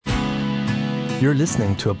You're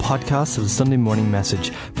listening to a podcast of the Sunday morning message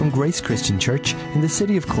from Grace Christian Church in the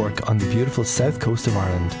city of Cork on the beautiful south coast of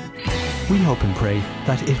Ireland. We hope and pray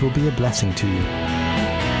that it will be a blessing to you.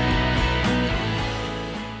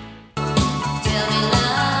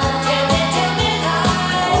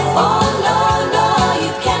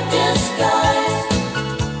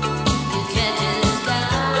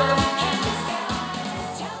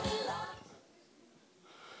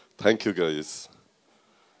 Thank you, guys.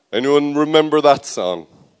 Anyone remember that song?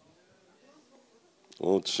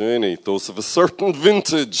 Oh, Jenny, those of a certain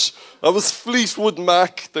vintage. That was Fleetwood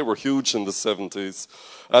Mac. They were huge in the 70s.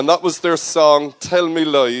 And that was their song, Tell Me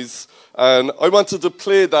Lies. And I wanted to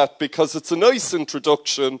play that because it's a nice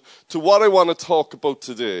introduction to what I want to talk about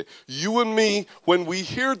today. You and me, when we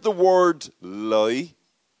hear the word lie,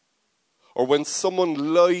 or when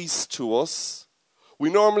someone lies to us, we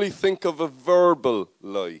normally think of a verbal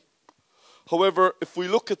lie. However, if we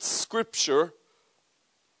look at Scripture,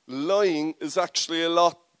 lying is actually a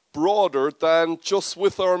lot broader than just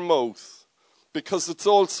with our mouth, because it's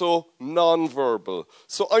also non-verbal.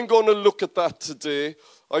 So I'm going to look at that today.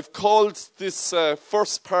 I've called this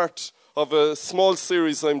first part of a small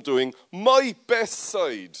series I'm doing, My Best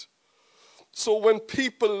Side. So when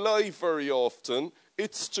people lie very often,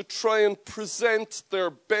 it's to try and present their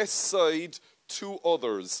best side to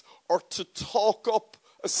others, or to talk up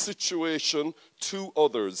a situation to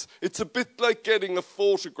others. It's a bit like getting a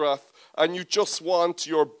photograph and you just want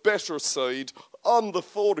your better side on the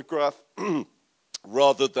photograph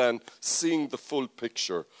rather than seeing the full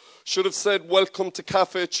picture. Should have said welcome to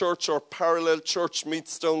Cafe Church or Parallel Church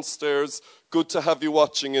meets downstairs. Good to have you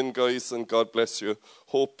watching in, guys, and God bless you.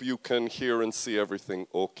 Hope you can hear and see everything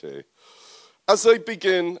okay. As I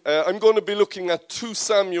begin, I'm going to be looking at 2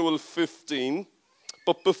 Samuel 15.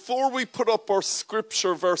 But before we put up our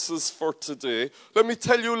scripture verses for today, let me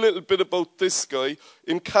tell you a little bit about this guy.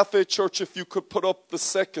 In Cafe Church, if you could put up the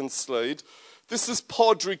second slide. This is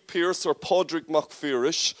Padraig Pearse, or Padraig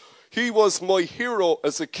MacPhirish. He was my hero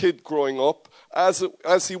as a kid growing up,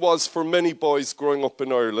 as he was for many boys growing up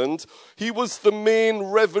in Ireland. He was the main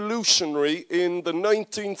revolutionary in the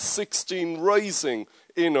 1916 Rising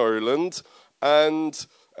in Ireland. And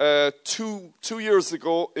two years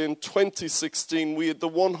ago, in 2016, we had the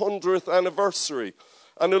 100th anniversary.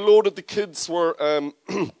 And a load of the kids were,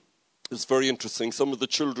 it's very interesting, some of the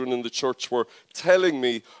children in the church were telling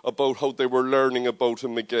me about how they were learning about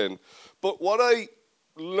him again. But what I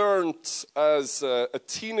learned as a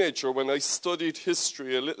teenager when I studied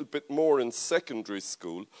history a little bit more in secondary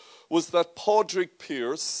school was that Padraig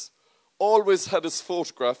Pearse always had his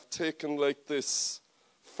photograph taken like this,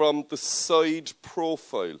 from the side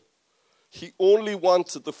profile. He only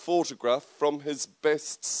wanted the photograph from his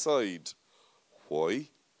best side. Why?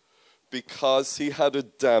 Because he had a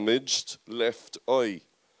damaged left eye.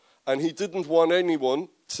 And he didn't want anyone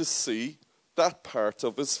to see that part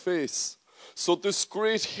of his face. So this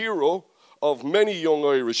great hero of many young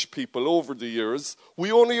Irish people over the years, we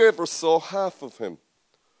only ever saw half of him.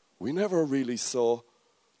 We never really saw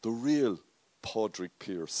the real Padraig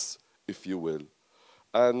Pearse, if you will.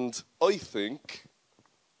 And I think,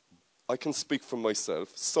 I can speak for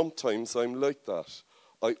myself, sometimes I'm like that.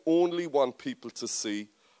 I only want people to see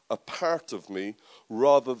a part of me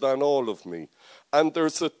rather than all of me. And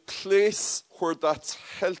there's a place where that's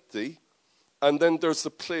healthy, and then there's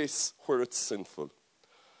a place where it's sinful.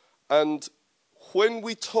 And when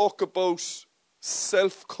we talk about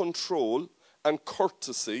self-control and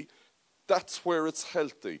courtesy, that's where it's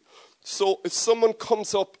healthy. So if someone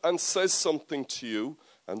comes up and says something to you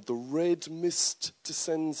and the red mist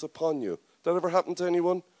descends upon you, that ever happened to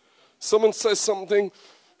anyone? Someone says something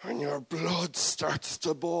and your blood starts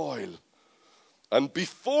to boil. And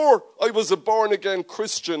before I was a born-again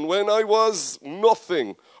Christian, when I was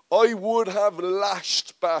nothing, I would have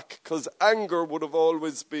lashed back because anger would have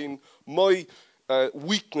always been my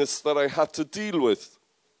weakness that I had to deal with.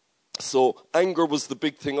 So anger was the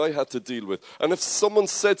big thing I had to deal with. And if someone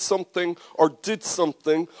said something or did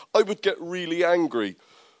something, I would get really angry.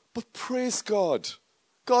 But praise God,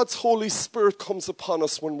 God's Holy Spirit comes upon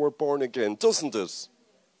us when we're born again, doesn't it?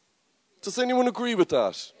 Does anyone agree with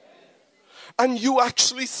that? And you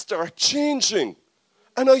actually start changing.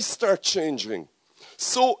 And I start changing.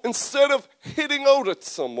 So instead of hitting out at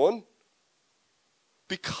someone,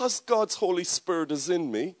 because God's Holy Spirit is in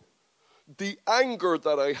me, the anger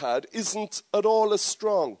that I had isn't at all as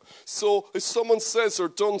strong. So if someone says or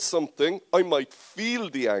done something, I might feel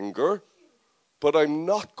the anger, but I'm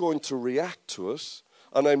not going to react to it,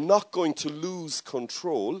 and I'm not going to lose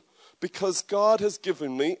control, because God has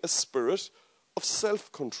given me a spirit of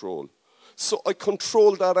self-control. So I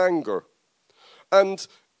control that anger. And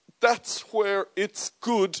that's where it's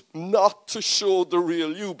good not to show the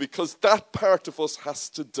real you, because that part of us has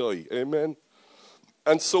to die. Amen?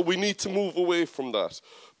 And so we need to move away from that.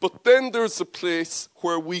 But then there's a place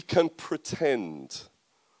where we can pretend.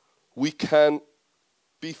 We can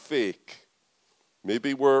be fake.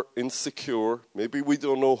 Maybe we're insecure. Maybe we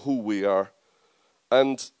don't know who we are.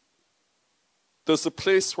 And there's a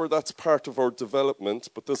place where that's part of our development,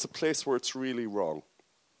 but there's a place where it's really wrong.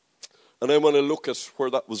 And I want to look at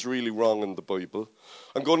where that was really wrong in the Bible.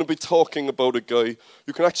 I'm going to be talking about a guy.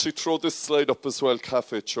 You can actually throw this slide up as well,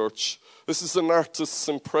 Cafe Church. This is an artist's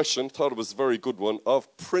impression, thought it was a very good one,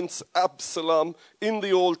 of Prince Absalom in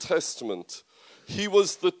the Old Testament. He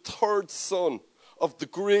was the third son of the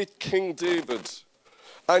great King David.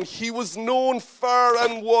 And he was known far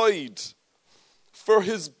and wide for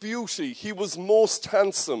his beauty. He was most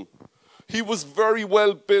handsome. He was very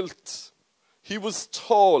well built. He was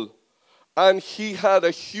tall. And he had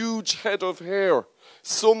a huge head of hair.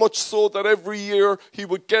 So much so that every year he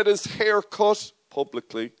would get his hair cut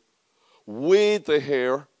publicly, weigh the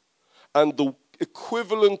hair, and the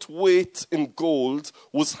equivalent weight in gold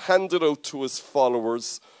was handed out to his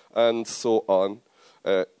followers and so on.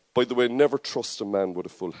 By the way, never trust a man with a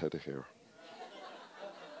full head of hair.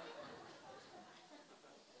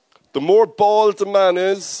 The more bald a man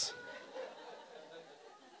is,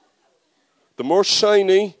 the more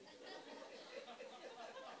shiny,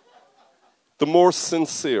 the more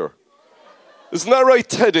sincere. Isn't that right,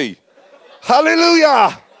 Teddy?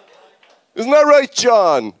 Hallelujah! Isn't that right,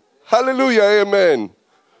 John? Hallelujah, amen.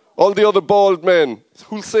 All the other bald men,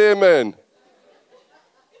 who'll say amen?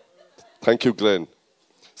 Thank you, Glenn.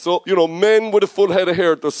 So, men with a full head of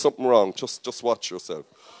hair, there's something wrong. Just watch yourself.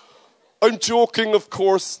 I'm joking, of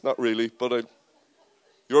course. Not really, but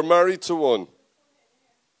you're married to one.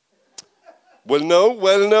 Well,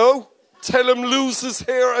 no. Tell him lose his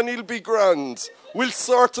hair and he'll be grand. We'll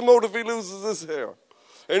sort him out if he loses his hair.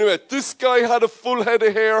 Anyway, this guy had a full head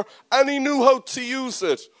of hair and he knew how to use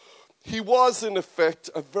it. He was, in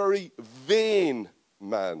effect, a very vain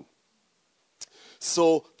man.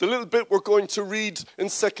 So the little bit we're going to read in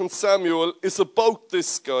 2 Samuel is about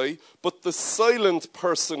this guy, but the silent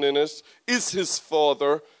person in it is his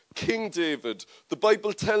father, King David. The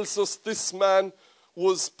Bible tells us this man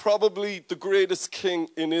was probably the greatest king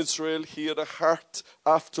in Israel. He had a heart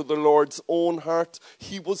after the Lord's own heart.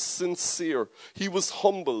 He was sincere. He was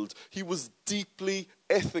humbled. He was deeply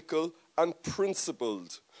ethical and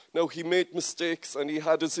principled. Now, he made mistakes and he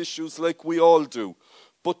had his issues like we all do.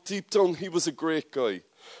 But deep down, he was a great guy.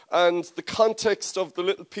 And the context of the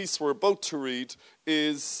little piece we're about to read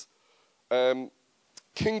is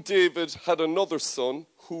King David had another son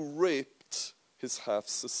who raped his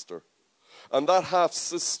half-sister. And that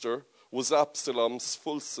half-sister was Absalom's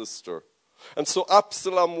full sister. And so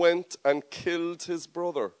Absalom went and killed his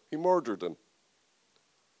brother. He murdered him.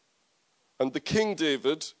 And the King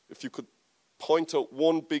David, if you could point out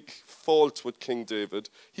one big fault with King David,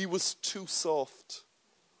 he was too soft.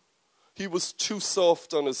 He was too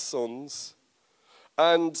soft on his sons.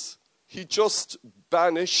 And he just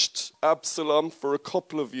banished Absalom for a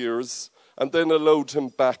couple of years and then allowed him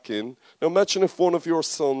back in. Now imagine if one of your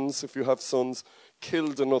sons, if you have sons,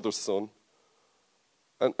 killed another son.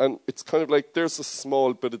 And it's kind of like there's a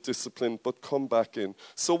small bit of discipline, but come back in.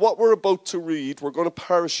 So what we're about to read, we're going to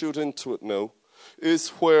parachute into it now, is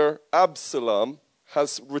where Absalom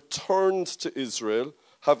has returned to Israel,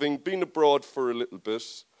 having been abroad for a little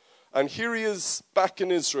bit. And here he is back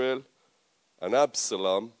in Israel, and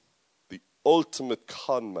Absalom, the ultimate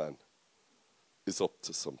con man, is up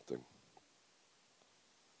to something.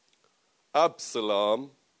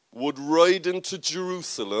 Absalom would ride into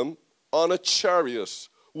Jerusalem on a chariot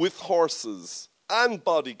with horses and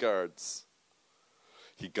bodyguards.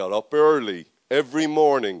 He got up early every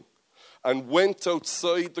morning and went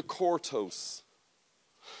outside the courthouse.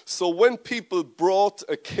 So when people brought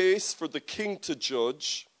a case for the king to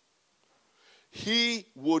judge, he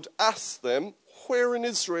would ask them where in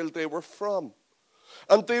Israel they were from.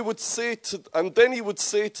 And then he would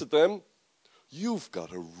say to them, "You've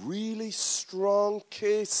got a really strong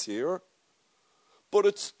case here, but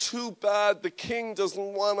it's too bad the king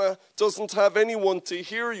doesn't have anyone to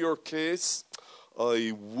hear your case.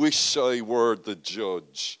 I wish I were the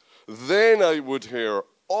judge. Then I would hear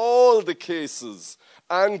all the cases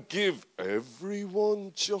and give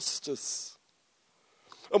everyone justice."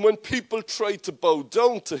 And when people tried to bow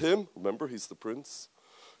down to him, remember he's the prince,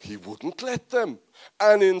 he wouldn't let them.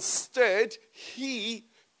 And instead, he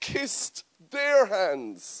kissed their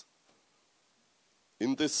hands.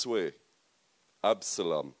 In this way,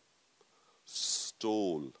 Absalom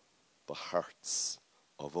stole the hearts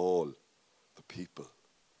of all the people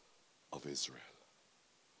of Israel.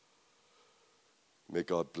 May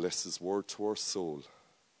God bless his word to our soul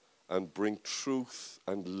and bring truth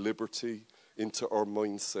and liberty into our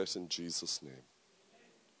mindset in Jesus' name.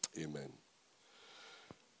 Amen.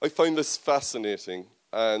 I find this fascinating,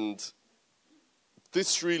 and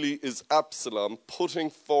this really is Absalom putting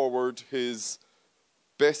forward his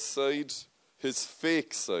best side, his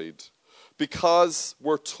fake side, because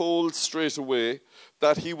we're told straight away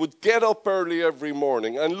that he would get up early every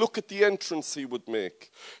morning, and look at the entrance he would make.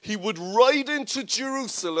 He would ride into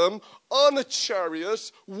Jerusalem on a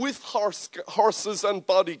chariot with horses and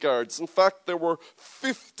bodyguards. In fact, there were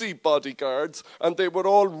 50 bodyguards, and they would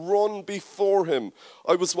all run before him.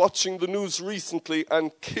 I was watching the news recently, and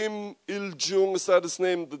Kim Il-jung, is that his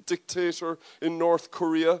name, the dictator in North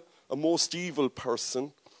Korea, a most evil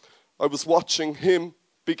person. I was watching him,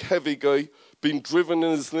 big heavy guy, being driven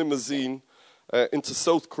in his limousine into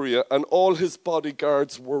South Korea, and all his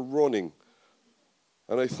bodyguards were running.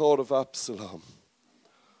 And I thought of Absalom.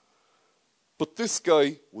 But this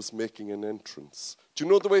guy was making an entrance. Do you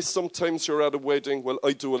know the way sometimes you're at a wedding? Well,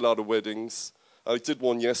 I do a lot of weddings. I did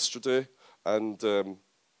one yesterday, and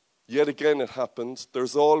yet again it happened.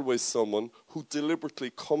 There's always someone who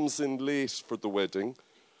deliberately comes in late for the wedding.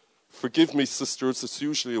 Forgive me, sisters, it's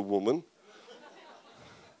usually a woman.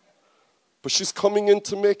 But she's coming in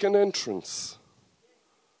to make an entrance.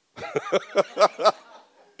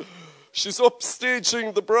 She's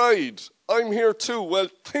upstaging the bride. I'm here too. Well,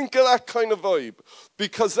 think of that kind of vibe.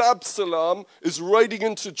 Because Absalom is riding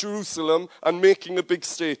into Jerusalem and making a big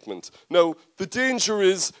statement. Now, the danger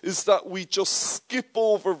is that we just skip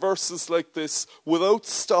over verses like this without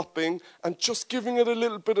stopping and just giving it a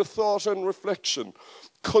little bit of thought and reflection.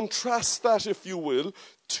 Contrast that, if you will,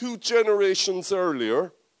 2 generations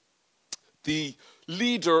earlier. The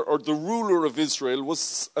leader or the ruler of Israel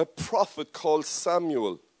was a prophet called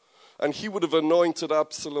Samuel. And he would have anointed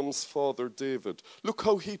Absalom's father David. Look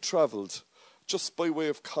how he traveled, just by way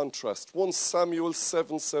of contrast. 1 Samuel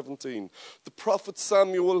 7:17. The prophet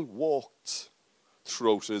Samuel walked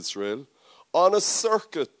throughout Israel on a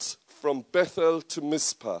circuit from Bethel to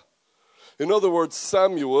Mizpah. In other words,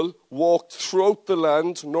 Samuel walked throughout the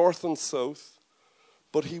land, north and south,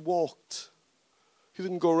 but he walked. He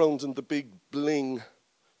didn't go around in the big bling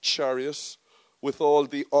chariot with all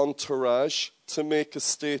the entourage to make a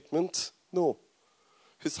statement. No.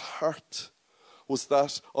 His heart was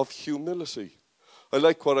that of humility. I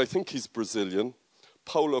like what I think he's Brazilian.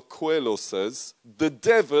 Paulo Coelho says, the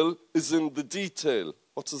devil is in the detail.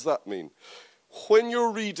 What does that mean? When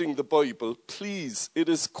you're reading the Bible, please, it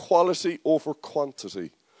is quality over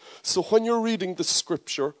quantity. So when you're reading the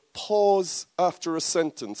scripture, pause after a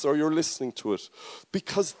sentence or you're listening to it,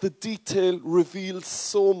 because the detail reveals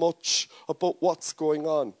so much about what's going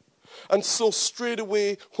on. And so straight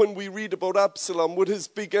away, when we read about Absalom with his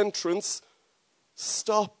big entrance,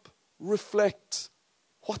 stop, reflect.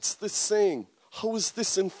 What's this saying? How is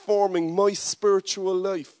this informing my spiritual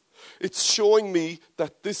life? It's showing me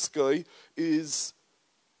that this guy is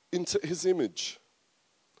into his image,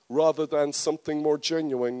 rather than something more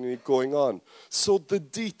genuinely going on. So the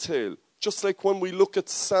detail, just like when we look at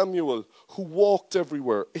Samuel, who walked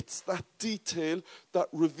everywhere, it's that detail that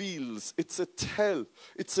reveals, it's a tell,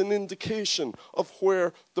 it's an indication of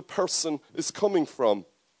where the person is coming from.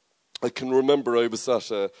 I can remember I was at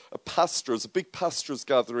a big pastor's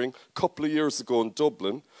gathering a couple of years ago in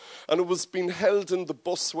Dublin, and it was being held in the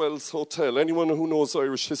Buswells Hotel. Anyone who knows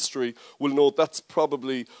Irish history will know that's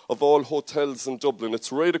probably, of all hotels in Dublin,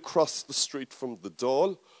 it's right across the street from the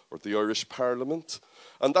Dáil, or the Irish Parliament,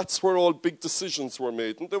 and that's where all big decisions were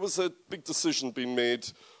made. And there was a big decision being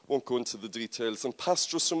made, won't go into the details, and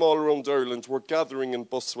pastors from all around Ireland were gathering in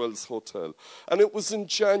Buswells Hotel. And it was in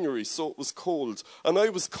January, so it was cold. And I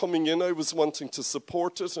was coming in, I was wanting to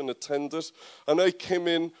support it and attend it, and I came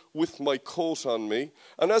in with my coat on me.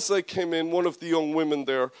 And as I came in, one of the young women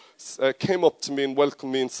there came up to me and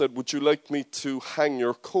welcomed me and said, "Would you like me to hang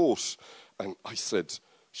your coat?" And I said,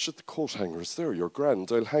 "Shut the coat hangers there, you're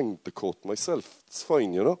grand. I'll hang the coat myself. It's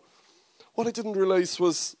fine, you know." What I didn't realize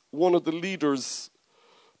was one of the leaders,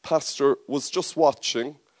 pastor, was just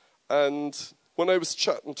watching, and when I was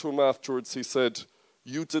chatting to him afterwards, he said,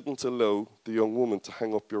 "You didn't allow the young woman to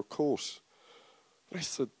hang up your coat." And I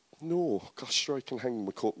said, "No, gosh, sure, I can hang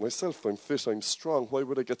my coat myself. I'm fit, I'm strong. Why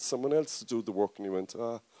would I get someone else to do the work?" And he went,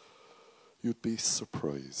 "You'd be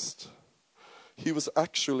surprised." He was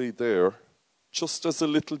actually there just as a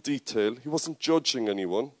little detail. He wasn't judging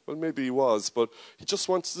anyone. Well, maybe he was, but he just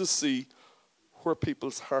wanted to see where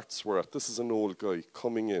people's hearts were at. This is an old guy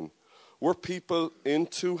coming in Were people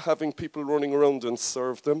into having people running around and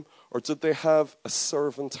serve them, or did they have a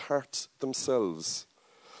servant heart themselves?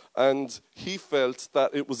 And he felt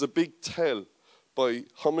that it was a big tell by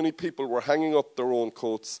how many people were hanging up their own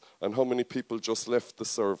coats and how many people just left the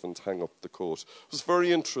servant hang up the coat. It was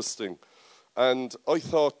very interesting. And I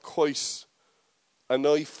thought quite an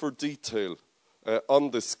eye for detail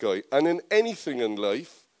on this guy. And in anything in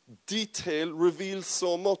life, detail reveals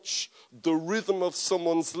so much. The rhythm of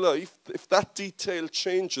someone's life, if that detail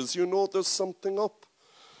changes, you know there's something up.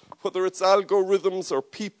 Whether it's algorithms or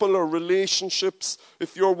people or relationships,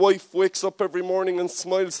 if your wife wakes up every morning and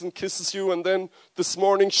smiles and kisses you and then this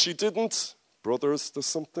morning she didn't, brothers, there's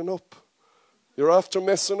something up. You're after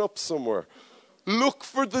messing up somewhere. Look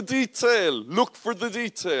for the detail. Look for the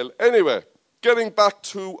detail. Anyway, getting back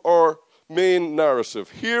to our main narrative.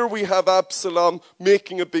 Here we have Absalom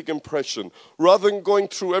making a big impression. Rather than going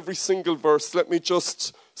through every single verse, let me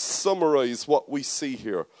just summarize what we see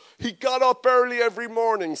here. He got up early every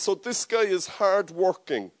morning, so this guy is hard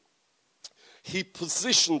working. He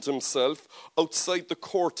positioned himself outside the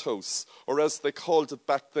courthouse, or as they called it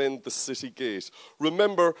back then, the city gate.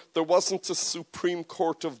 Remember, there wasn't a Supreme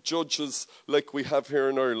Court of Judges like we have here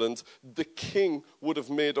in Ireland. The king would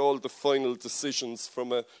have made all the final decisions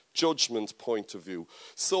from a judgment point of view.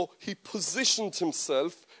 So he positioned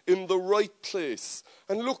himself in the right place.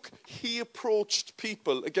 And look, he approached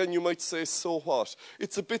people. Again, you might say, so what?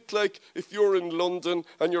 It's a bit like if you're in London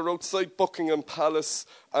and you're outside Buckingham Palace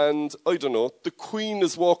and, I don't know, the Queen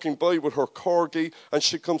is walking by with her corgi and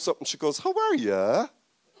she comes up and she goes, how are you?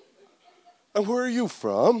 And where are you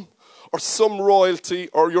from? Or some royalty,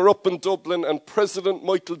 or you're up in Dublin and President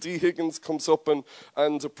Michael D. Higgins comes up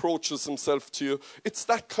and approaches himself to you. It's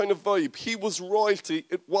that kind of vibe. He was royalty.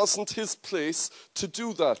 It wasn't his place to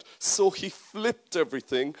do that. So he flipped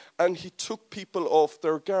everything and he took people off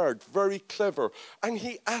their guard. Very clever. And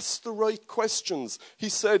he asked the right questions. He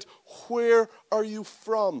said, where are you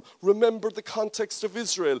from? Remember the context of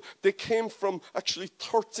Israel. They came from actually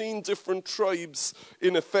 13 different tribes,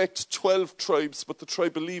 in effect 12 tribes, but the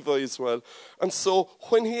tribe of Levi as well. And so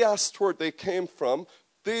when he asked where they came from,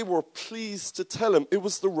 they were pleased to tell him it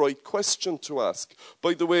was the right question to ask.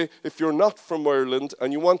 By the way, if you're not from Ireland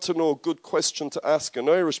and you want to know a good question to ask an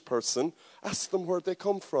Irish person, ask them where they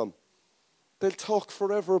come from. They'll talk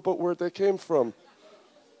forever about where they came from.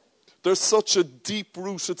 There's such a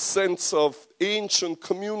deep-rooted sense of ancient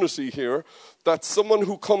community here that someone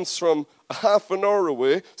who comes from a half an hour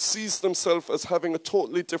away sees themselves as having a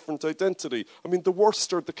totally different identity. I mean, the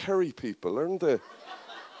worst are the Kerry people, aren't they?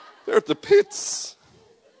 They're the pits.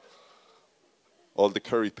 All the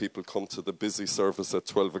Kerry people come to the busy service at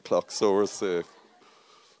 12 o'clock, so we're safe.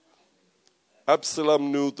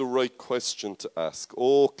 Absalom knew the right question to ask.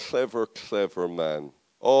 Oh, clever, clever man.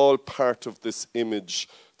 All part of this image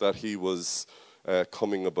that he was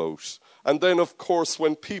coming about. And then, of course,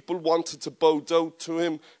 when people wanted to bow down to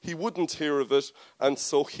him, he wouldn't hear of it. And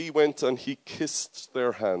so he went and he kissed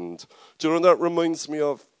their hand. Do you know what that reminds me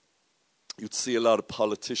of? You'd see a lot of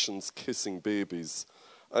politicians kissing babies.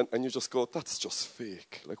 And you just go, that's just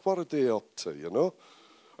fake. Like, what are they up to, you know?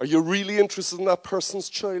 Are you really interested in that person's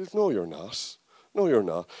child? No, you're not. No, you're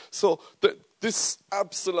not. So this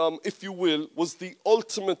Absalom, if you will, was the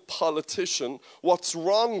ultimate politician. What's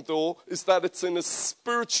wrong, though, is that it's in a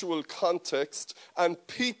spiritual context and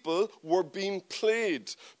people were being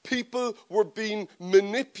played. People were being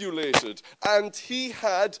manipulated. And he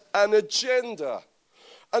had an agenda.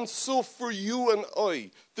 And so for you and I,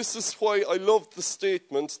 this is why I love the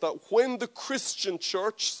statement that when the Christian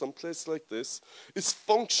church, someplace like this, is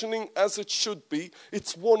functioning as it should be,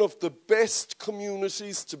 it's one of the best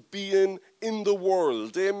communities to be in the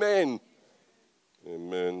world. Amen.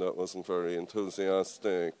 Amen. That wasn't very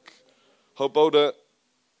enthusiastic. How about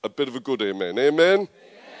a bit of a good amen? Amen? Amen.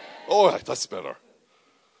 All right, that's better.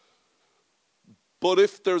 But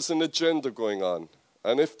if there's an agenda going on,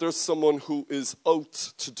 and if there's someone who is out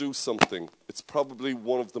to do something, it's probably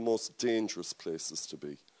one of the most dangerous places to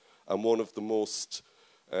be and one of the most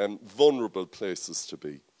vulnerable places to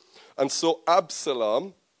be. And so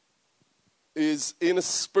Absalom is in a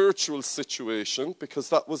spiritual situation because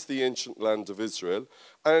that was the ancient land of Israel.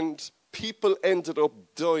 And people ended up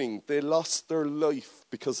dying. They lost their life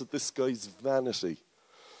because of this guy's vanity.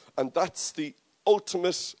 And that's the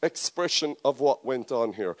ultimate expression of what went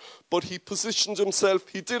on here. But he positioned himself,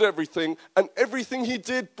 he did everything, and everything he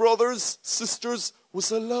did, brothers, sisters, was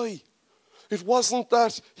a lie. It wasn't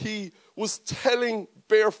that he was telling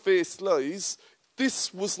barefaced lies.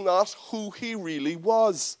 This was not who he really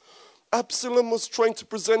was. Absalom was trying to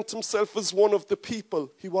present himself as one of the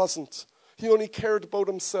people. He wasn't. He only cared about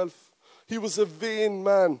himself. He was a vain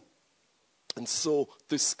man. And so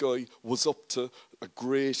this guy was up to a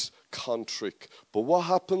great con trick. But what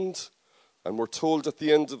happened? And we're told at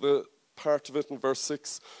the end of the part of it in verse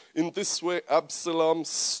 6, in this way Absalom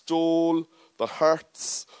stole the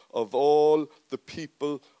hearts of all the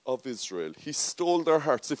people of Israel. He stole their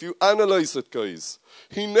hearts. If you analyze it, guys,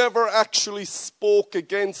 he never actually spoke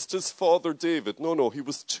against his father David. No, he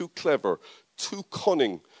was too clever, too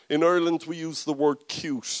cunning. In Ireland, we use the word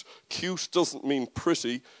cute. Cute doesn't mean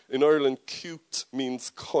pretty. In Ireland, cute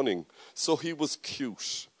means cunning. So he was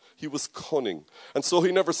cute. He was cunning. And so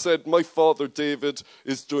he never said, my father David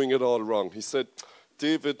is doing it all wrong. He said,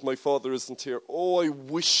 David, my father isn't here. Oh, I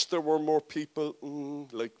wish there were more people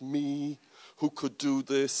like me who could do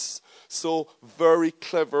this. So very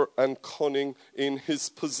clever and cunning in his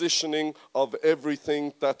positioning of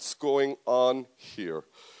everything that's going on here.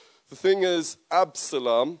 The thing is,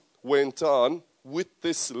 Absalom went on with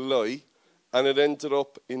this lie, and it ended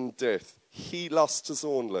up in death. He lost his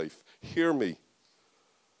own life. Hear me.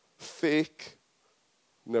 Fake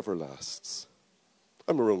never lasts.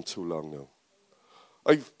 I'm around too long now.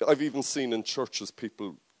 I've even seen in churches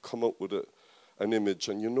people come out with an image,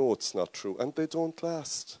 and you know it's not true, and they don't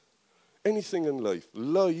last. Anything in life,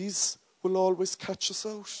 lies will always catch us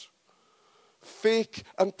out. Fake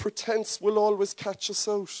and pretense will always catch us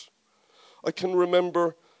out. I can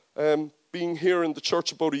remember being here in the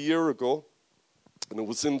church about a year ago, and it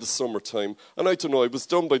was in the summertime, and I don't know, I was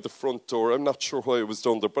down by the front door. I'm not sure why I was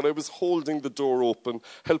down there, but I was holding the door open,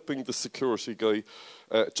 helping the security guy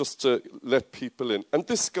just to let people in. And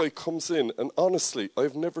this guy comes in, and honestly,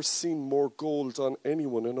 I've never seen more gold on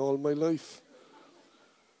anyone in all my life.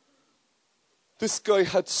 This guy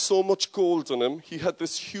had so much gold on him. He had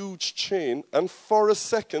this huge chain. And for a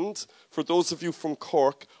second, for those of you from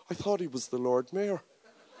Cork, I thought he was the Lord Mayor.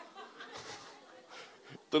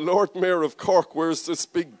 The Lord Mayor of Cork wears this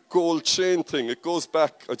big gold chain thing. It goes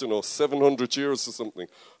back, 700 years or something.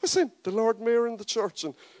 I said, the Lord Mayor in the church.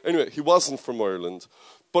 And anyway, he wasn't from Ireland.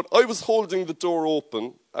 But I was holding the door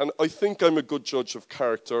open, and I think I'm a good judge of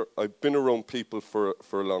character. I've been around people for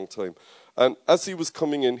a long time. And as he was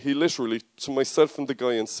coming in, he literally, to myself and the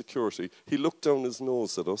guy in security, he looked down his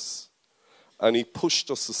nose at us, and he pushed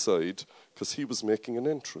us aside because he was making an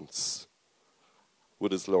entrance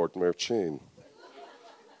with his Lord Mayor chain.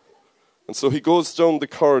 And so he goes down the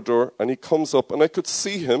corridor, and he comes up, and I could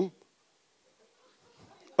see him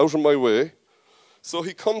out of my way. So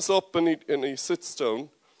he comes up, and he sits down.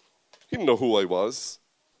 He didn't know who I was.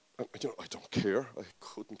 And, I don't care. I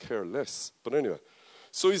couldn't care less. But anyway.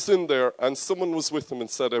 So he's in there, and someone was with him and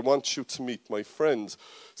said, I want you to meet my friend.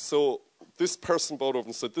 So this person bowed over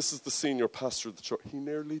and said, this is the senior pastor of the church. He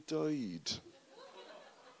nearly died.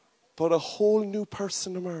 But a whole new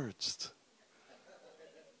person emerged.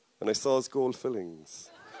 And I saw his gold fillings.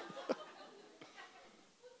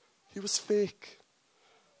 He was fake.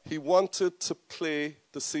 He wanted to play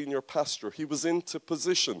the senior pastor. He was into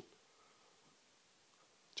position.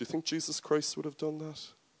 Do you think Jesus Christ would have done that?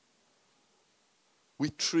 We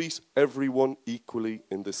treat everyone equally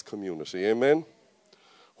in this community. Amen?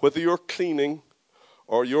 Whether you're cleaning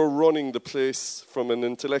or you're running the place from an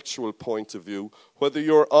intellectual point of view, whether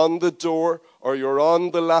you're on the door or you're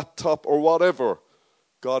on the laptop or whatever,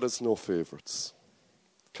 God has no favorites.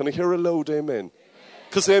 Can I hear a loud amen?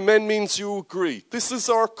 Because amen means you agree. This is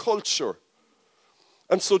our culture.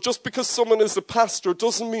 And so just because someone is a pastor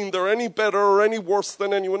doesn't mean they're any better or any worse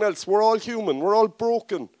than anyone else. We're all human. We're all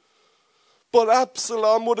broken. But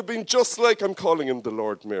Absalom would have been just like, I'm calling him the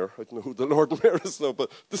Lord Mayor. I don't know who the Lord Mayor is now,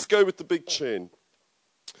 but this guy with the big chain.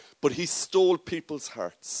 But he stole people's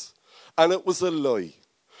hearts. And it was a lie.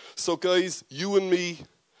 So guys, you and me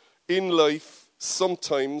in life,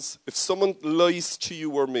 sometimes, if someone lies to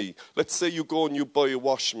you or me, let's say you go and you buy a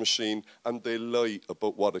washing machine and they lie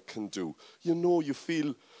about what it can do. You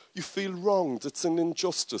feel wronged. It's an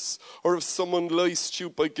injustice. Or if someone lies to you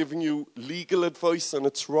by giving you legal advice and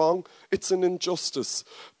it's wrong, it's an injustice.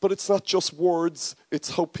 But it's not just words,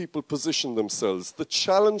 it's how people position themselves. The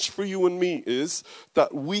challenge for you and me is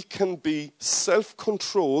that we can be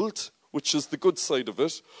self-controlled, which is the good side of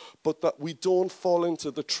it, but that we don't fall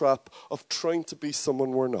into the trap of trying to be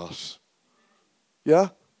someone we're not. Yeah?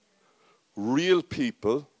 Real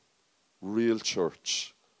people, real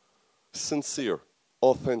church. Sincere,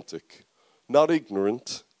 authentic, not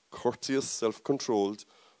ignorant, courteous, self-controlled,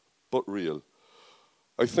 but real.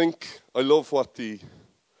 I love what the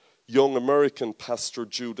young American pastor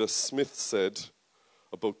Judah Smith said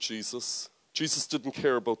about Jesus. Jesus didn't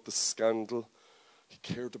care about the scandal. He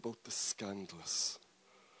cared about the scandalous.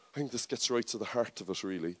 I think this gets right to the heart of it,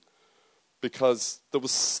 really. because there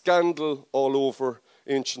was scandal all over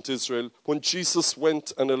ancient Israel. When Jesus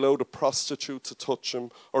went and allowed a prostitute to touch him,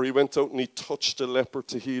 or he went out and he touched a leper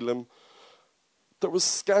to heal him, there was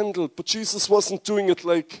scandal. But Jesus wasn't doing it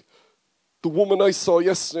like the woman I saw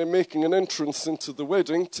yesterday making an entrance into the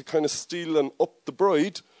wedding to kind of steal and up the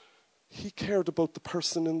bride. He cared about the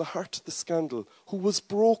person in the heart of the scandal, who was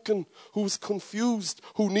broken, who was confused,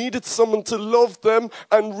 who needed someone to love them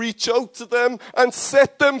and reach out to them and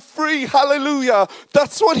set them free. Hallelujah.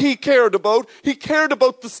 That's what he cared about. He cared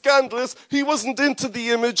about the scandalous. He wasn't into the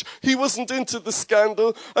image. He wasn't into the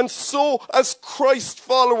scandal. And so, as Christ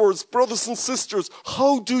followers, brothers and sisters,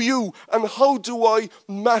 how do you and how do I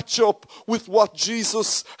match up with what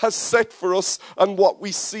Jesus has set for us and what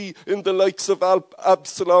we see in the likes of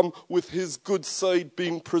Absalom with his good side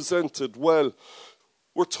being presented? Well,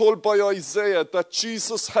 we're told by Isaiah that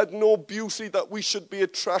Jesus had no beauty that we should be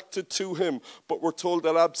attracted to him, but we're told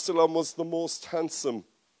that Absalom was the most handsome.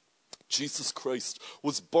 Jesus Christ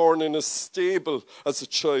was born in a stable as a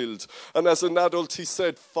child, and as an adult he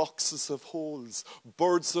said, foxes have holes,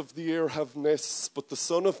 birds of the air have nests, but the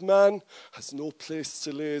Son of Man has no place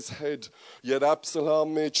to lay his head. Yet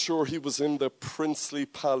Absalom made sure he was in the princely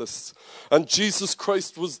palace, and Jesus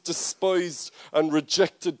Christ was despised and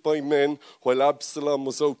rejected by men, while Absalom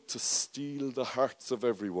was out to steal the hearts of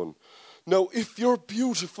everyone. Now, if you're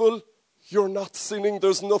beautiful, you're not sinning.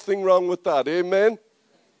 There's nothing wrong with that. Amen?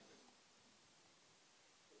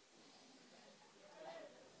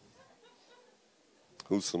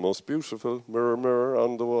 Who's the most beautiful? Mirror, mirror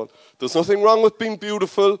on the wall. There's nothing wrong with being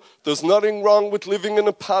beautiful. There's nothing wrong with living in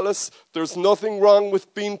a palace. There's nothing wrong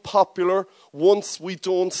with being popular once we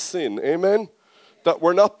don't sin. Amen? That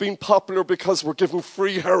we're not being popular because we're giving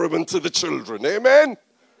free heroin to the children. Amen?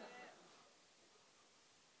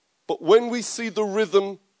 But when we see the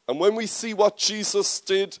rhythm and when we see what Jesus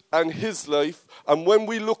did and his life, and when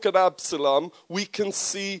we look at Absalom, we can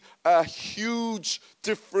see a huge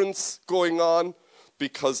difference going on.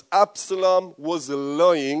 Because Absalom was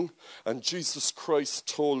lying and Jesus Christ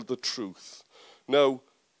told the truth. Now,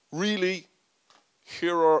 really,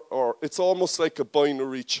 it's almost like a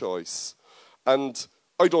binary choice. And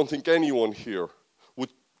I don't think anyone here would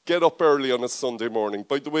get up early on a Sunday morning.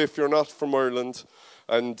 By the way, if you're not from Ireland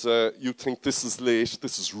and you think this is late,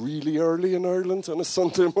 this is really early in Ireland on a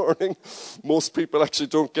Sunday morning. Most people actually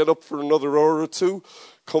don't get up for another hour or two.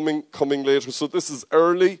 Coming later. So this is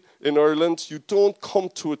early in Ireland. You don't come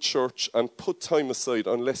to a church and put time aside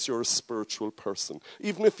unless you're a spiritual person.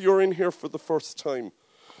 Even if you're in here for the first time,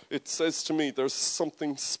 it says to me there's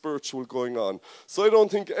something spiritual going on. So I don't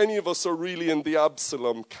think any of us are really in the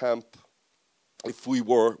Absalom camp. If we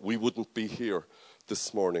were, we wouldn't be here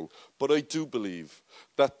this morning. But I do believe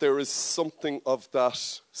that there is something of that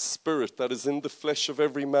spirit that is in the flesh of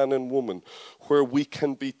every man and woman where we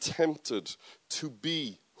can be tempted to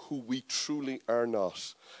be who we truly are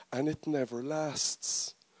not. And it never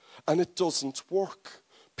lasts. And it doesn't work.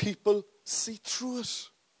 People see through it.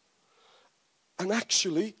 And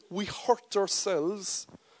actually, we hurt ourselves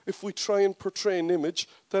if we try and portray an image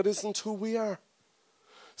that isn't who we are.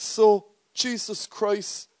 So Jesus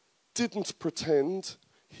Christ didn't pretend.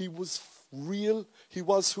 He was real. He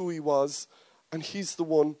was who he was. And he's the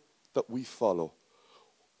one that we follow.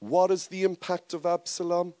 What is the impact of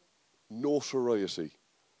Absalom? Notoriety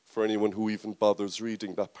for anyone who even bothers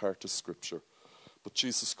reading that part of Scripture. But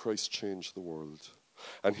Jesus Christ changed the world.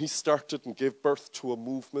 And he started and gave birth to a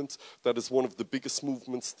movement that is one of the biggest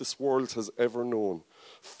movements this world has ever known.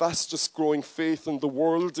 Fastest growing faith in the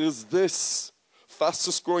world is this.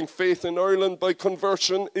 Fastest growing faith in Ireland by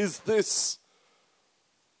conversion is this.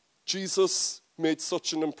 Jesus made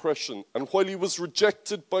such an impression. And while he was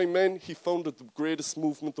rejected by men, he founded the greatest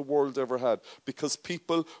movement the world ever had. Because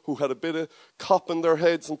people who had a bit of cop in their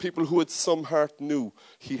heads and people who had some heart knew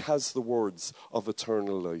he has the words of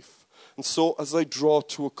eternal life. And so as I draw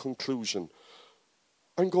to a conclusion,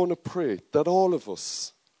 I'm going to pray that all of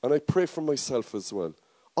us, and I pray for myself as well,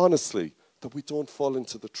 honestly, that we don't fall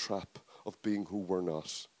into the trap of being who we're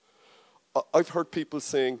not. I've heard people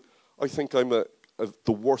saying, I think I'm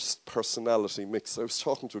the worst personality mix. I was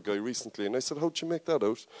talking to a guy recently and I said, how'd you make that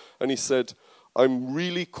out? And he said, I'm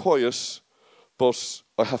really quiet, but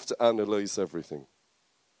I have to analyze everything.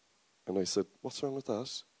 And I said, what's wrong with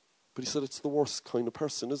that? But he said, it's the worst kind of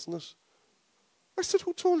person, isn't it? I said,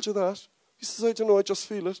 who told you that? He says, I don't know, I just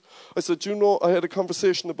feel it. I said, you know, I had a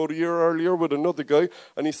conversation about a year earlier with another guy,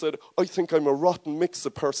 and he said, I think I'm a rotten mix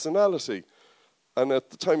of personality. And at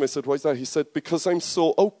the time I said, why is that? He said, because I'm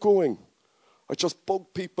so outgoing. I just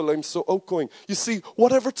bug people. I'm so outgoing. You see,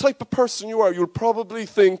 whatever type of person you are, you'll probably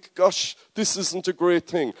think, gosh, this isn't a great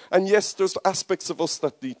thing. And yes, there's aspects of us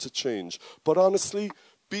that need to change. But honestly,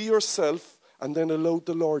 be yourself and then allow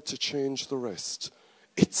the Lord to change the rest.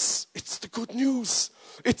 It's the good news.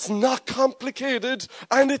 It's not complicated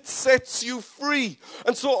and it sets you free.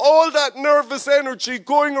 And so all that nervous energy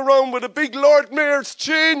going around with a big Lord Mayor's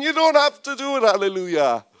chain, you don't have to do it.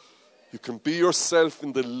 Hallelujah. You can be yourself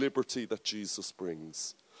in the liberty that Jesus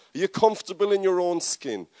brings. Are you comfortable in your own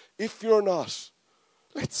skin? If you're not,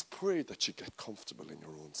 let's pray that you get comfortable in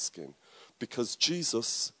your own skin. Because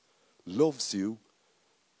Jesus loves you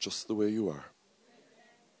just the way you are.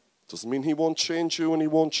 Doesn't mean he won't change you and he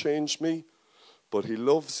won't change me. But he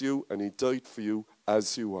loves you and he died for you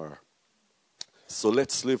as you are. So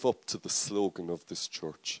let's live up to the slogan of this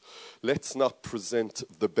church. Let's not present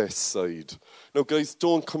the best side. Now, guys,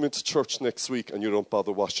 don't come into church next week and you don't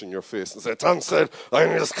bother washing your face and say, Tom said, I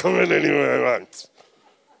can just come in anywhere I want.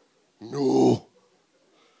 No.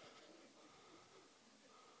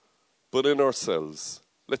 But in ourselves,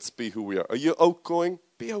 let's be who we are. Are you outgoing?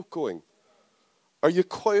 Be outgoing. Are you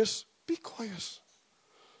quiet? Be quiet.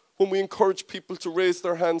 When we encourage people to raise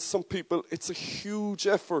their hands, some people, it's a huge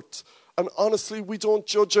effort. And honestly, we don't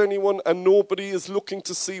judge anyone and nobody is looking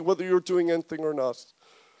to see whether you're doing anything or not.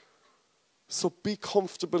 So be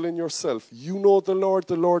comfortable in yourself. You know the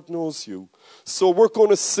Lord knows you. So we're going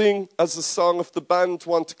to sing as a song. If the band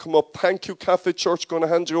want to come up, thank you, Cafe Church. Going to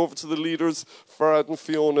hand you over to the leaders, Farad and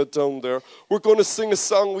Fiona down there. We're going to sing a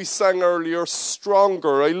song we sang earlier,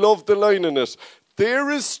 Stronger. I love the line in it.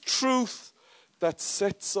 There is truth that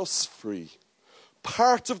sets us free.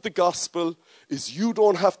 Part of the gospel is you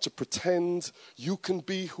don't have to pretend. You can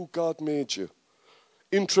be who God made you.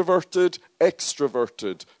 Introverted,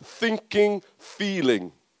 extroverted, thinking,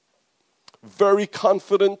 feeling. Very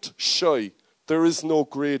confident, shy. There is no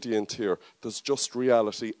gradient here. There's just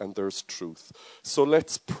reality and there's truth. So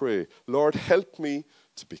let's pray. Lord, help me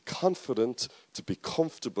to be confident, to be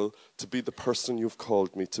comfortable, to be the person you've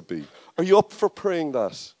called me to be. Are you up for praying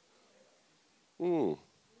that? And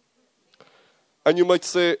you might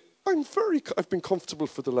say, I've been comfortable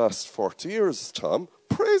for the last 40 years, Tom.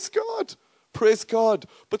 Praise God. Praise God.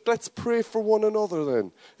 But let's pray for one another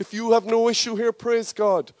then. If you have no issue here, praise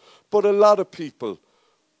God. But a lot of people,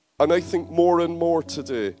 and I think more and more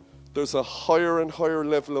today, there's a higher and higher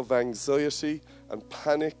level of anxiety and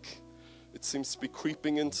panic. It seems to be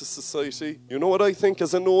creeping into society. You know what I think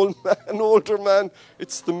as an older man?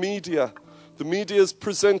 It's the media. The media is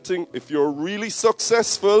presenting, if you're really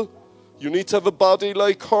successful, you need to have a body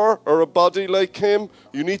like her or a body like him.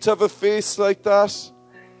 You need to have a face like that.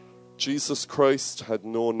 Jesus Christ had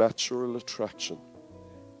no natural attraction,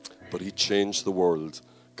 but he changed the world.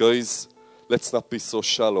 Guys, let's not be so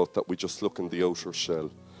shallow that we just look in the outer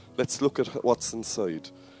shell. Let's look at what's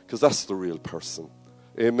inside, because that's the real person.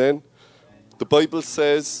 Amen? The Bible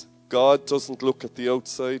says God doesn't look at the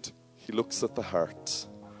outside, he looks at the heart.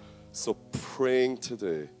 So praying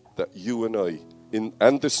today that you and I,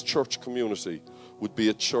 and this church community, would be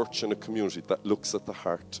a church and a community that looks at the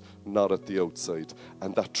heart, not at the outside.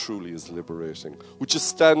 And that truly is liberating. Would you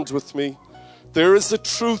stand with me? There is a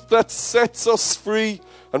truth that sets us free.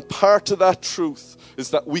 And part of that truth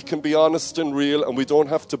is that we can be honest and real and we don't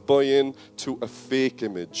have to buy in to a fake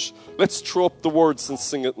image. Let's throw up the words and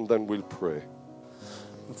sing it and then we'll pray.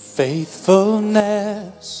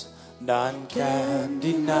 Faithfulness none can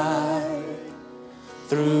deny.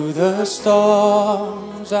 Through the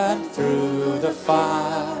storms and through the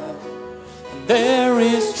fire, there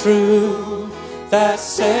is truth that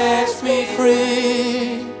sets me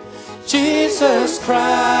free. Jesus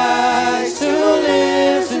Christ who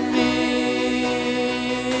lives in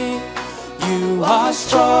me. You are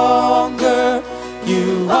stronger,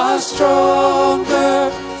 you are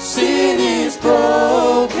stronger. Sin is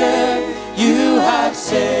broken, you have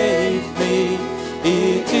saved me.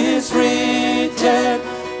 It is written,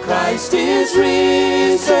 Christ is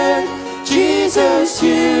risen. Jesus,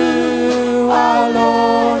 you are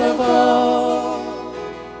Lord of all.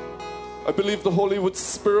 I believe the Holy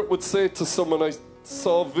Spirit would say to someone, I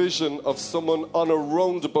saw a vision of someone on a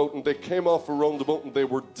roundabout and they came off a roundabout and they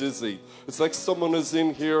were dizzy. It's like someone is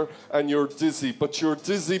in here and you're dizzy, but you're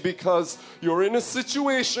dizzy because you're in a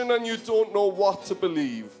situation and you don't know what to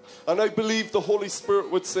believe. And I believe the Holy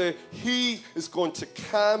Spirit would say, he is going to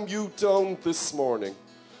calm you down this morning.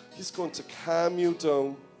 He's going to calm you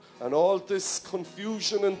down. And all this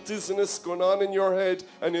confusion and dizziness going on in your head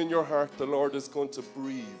and in your heart, the Lord is going to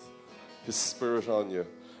breathe his Spirit on you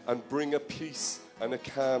and bring a peace and a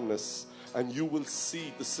calmness. and you will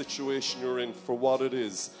see the situation you're in for what it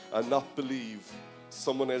is and not believe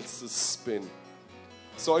someone else's spin.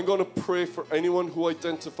 So I'm going to pray for anyone who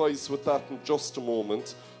identifies with that in just a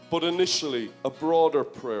moment. But initially, a broader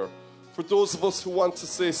prayer. For those of us who want to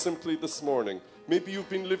say simply this morning, maybe you've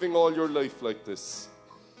been living all your life like this,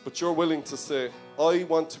 but you're willing to say, I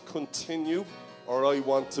want to continue, or I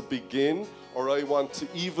want to begin, or I want to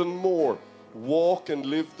even more walk and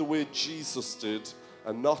live the way Jesus did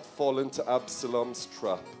and not fall into Absalom's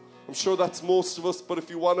trap. I'm sure that's most of us, but if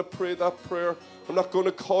you want to pray that prayer, I'm not going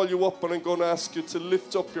to call you up, but I'm going to ask you to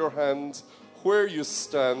lift up your hand where you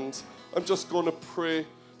stand. I'm just going to pray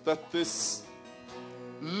that this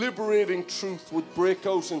liberating truth would break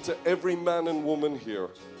out into every man and woman here.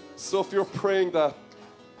 So if you're praying that,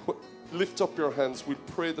 lift up your hands. We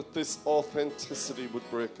pray that this authenticity would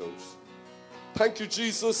break out. Thank you,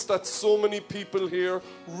 Jesus, that so many people here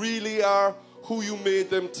really are who you made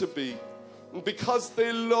them to be. And because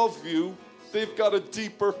they love you, they've got a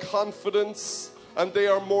deeper confidence and they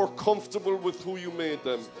are more comfortable with who you made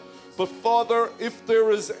them. But Father, if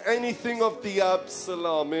there is anything of the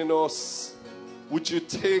Absalom in us, would you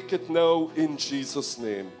take it now in Jesus'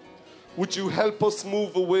 name? Would you help us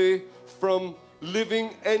move away from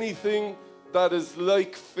living anything that is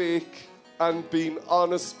like fake and being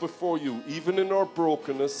honest before you, even in our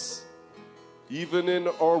brokenness, even in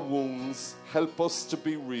our wounds. Help us to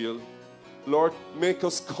be real. Lord, make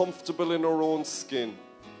us comfortable in our own skin,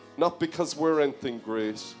 not because we're anything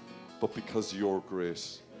great, but because you're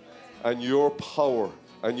great. And your power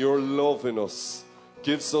and your love in us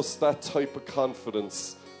gives us that type of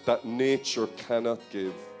confidence that nature cannot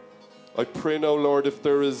give. I pray now, Lord, if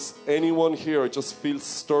there is anyone here, I just feel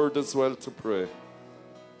stirred as well to pray.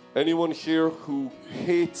 Anyone here who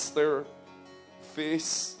hates their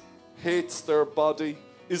face, hates their body,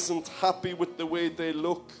 isn't happy with the way they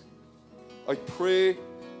look, I pray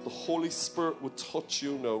the Holy Spirit would touch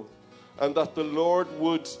you now, and that the Lord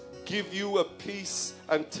would give you a peace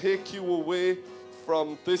and take you away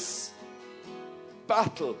from this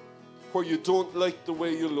battle where you don't like the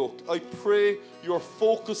way you look. I pray your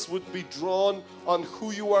focus would be drawn on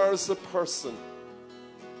who you are as a person.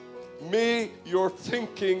 May your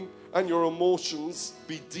thinking and your emotions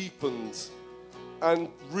be deepened and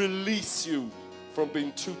release you from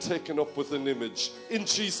being too taken up with an image. In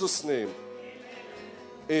Jesus' name,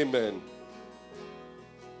 amen.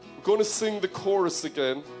 We're going to sing the chorus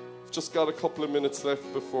again. We've just got a couple of minutes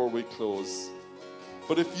left before we close.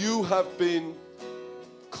 But if you have been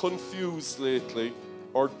confused lately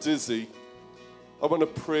or dizzy, I want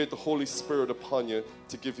to pray the Holy Spirit upon you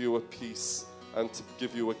to give you a peace and to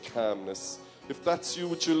give you a calmness. If that's you,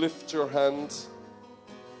 would you lift your hand?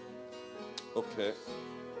 Okay.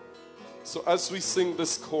 So as we sing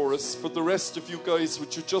this chorus, for the rest of you guys,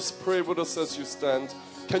 would you just pray with us as you stand?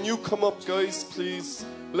 Can you come up, guys, please?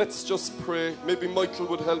 Let's just pray. Maybe Michael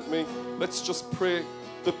would help me. Let's just pray.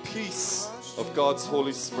 The peace of God's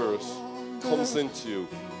Holy Spirit comes into you.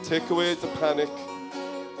 Take away the panic.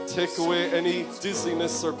 Take away any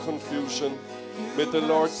dizziness or confusion. May the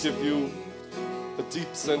Lord give you a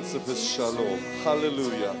deep sense of His shalom.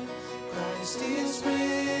 Hallelujah. Christ is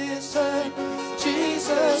risen,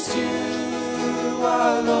 Jesus, you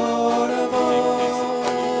are Lord of all.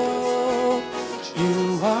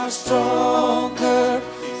 You are stronger,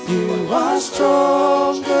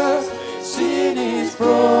 sin is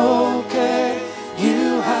broken,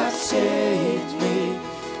 you have saved me.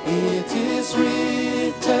 It is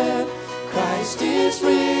written, Christ is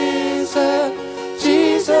risen,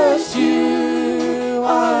 Jesus, you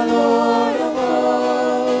are Lord of all.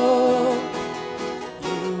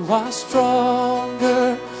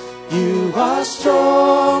 You are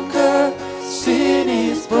stronger, sin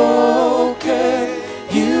is broken,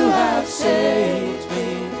 you have saved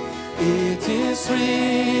me. It is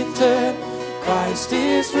written, Christ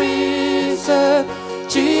is risen,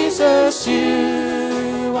 Jesus,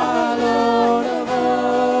 you are Lord of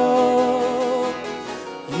all.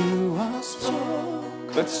 You are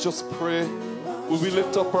strong. Let's just pray. Will we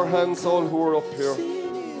lift up our hands, all who are up here?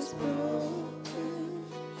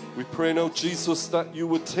 We pray now, Jesus, that you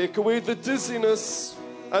would take away the dizziness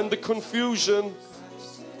and the confusion.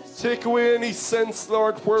 Take away any sense,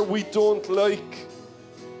 Lord, where we don't like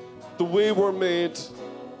the way we're made.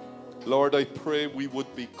 Lord, I pray we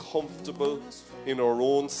would be comfortable in our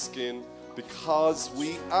own skin because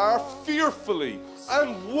we are fearfully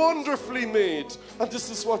and wonderfully made. And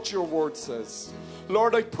this is what your word says.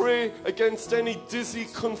 Lord, I pray against any dizzy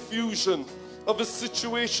confusion of a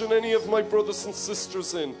situation any of my brothers and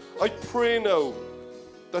sisters in. I pray now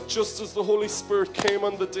that just as the Holy Spirit came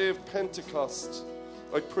on the day of Pentecost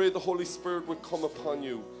I pray the Holy Spirit would come upon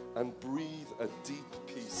you and breathe a deep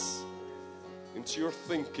peace into your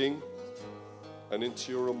thinking and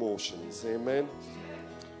into your emotions. Amen.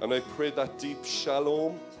 And I pray that deep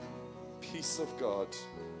shalom, peace of God,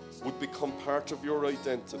 would become part of your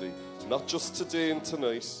identity, not just today and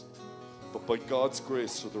tonight, but by God's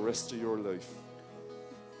grace for the rest of your life.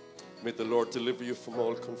 May the Lord deliver you from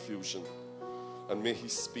all confusion, and may He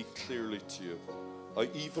speak clearly to you. I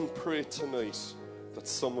even pray tonight that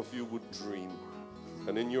some of you would dream,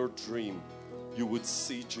 and in your dream you would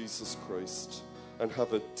see Jesus Christ and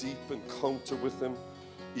have a deep encounter with Him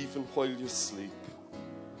even while you sleep,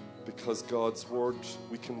 because God's word,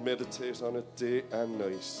 we can meditate on it day and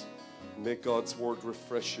night. May God's word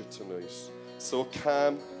refresh you tonight. So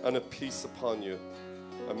calm and a peace upon you,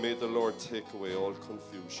 and may the Lord take away all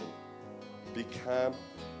confusion. Be calm,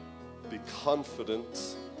 be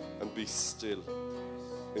confident, and be still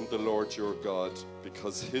in the Lord your God,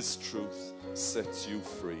 because His truth sets you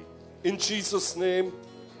free. In Jesus' name,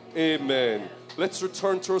 amen. Let's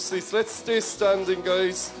return to our seats. Let's stay standing,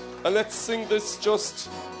 guys, and let's sing this just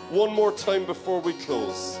one more time before we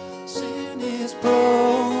close. Sin is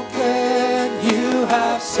broken, you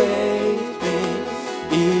have saved me.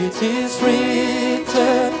 It is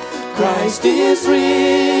written, Christ is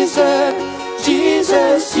risen.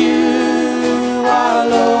 Jesus, you are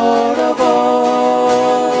Lord of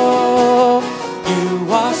all.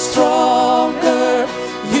 You are stronger,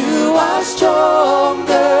 you are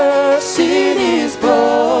stronger. Sin is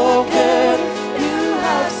broken, you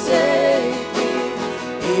have saved me.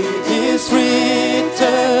 It is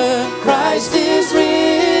written, Christ is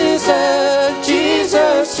risen.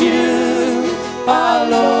 Jesus, you are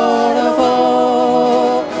Lord of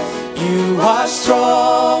all. You are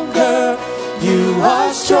stronger, you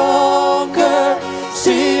are stronger.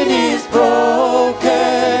 Sin is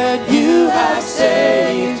broken, you have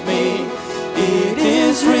saved me. It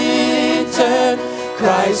is written,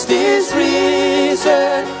 Christ is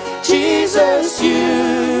risen. Jesus,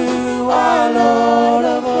 you are Lord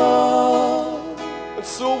of all. And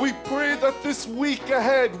so we pray that this week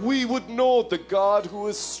ahead we would know the God who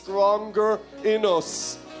is stronger in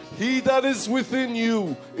us. He that is within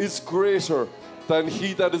you is greater than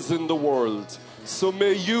he that is in the world. So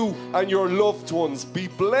may you and your loved ones be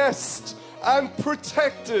blessed and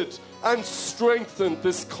protected and strengthened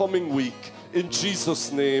this coming week. In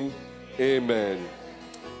Jesus' name, amen.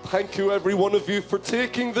 Thank you, every one of you, for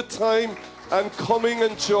taking the time and coming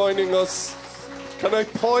and joining us. Can I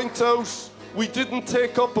point out, we didn't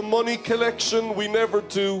take up a money collection, we never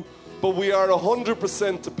do, but we are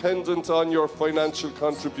 100% dependent on your financial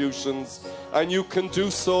contributions, and you can do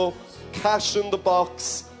so cash in the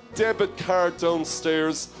box, debit card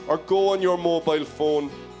downstairs, or go on your mobile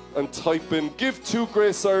phone and type in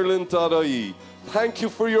give2graceireland.ie. Thank you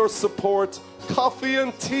for your support. Coffee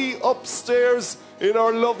and tea upstairs in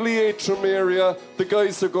our lovely atrium area. The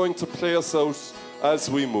guys are going to play us out as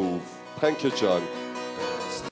we move. Thank you, John.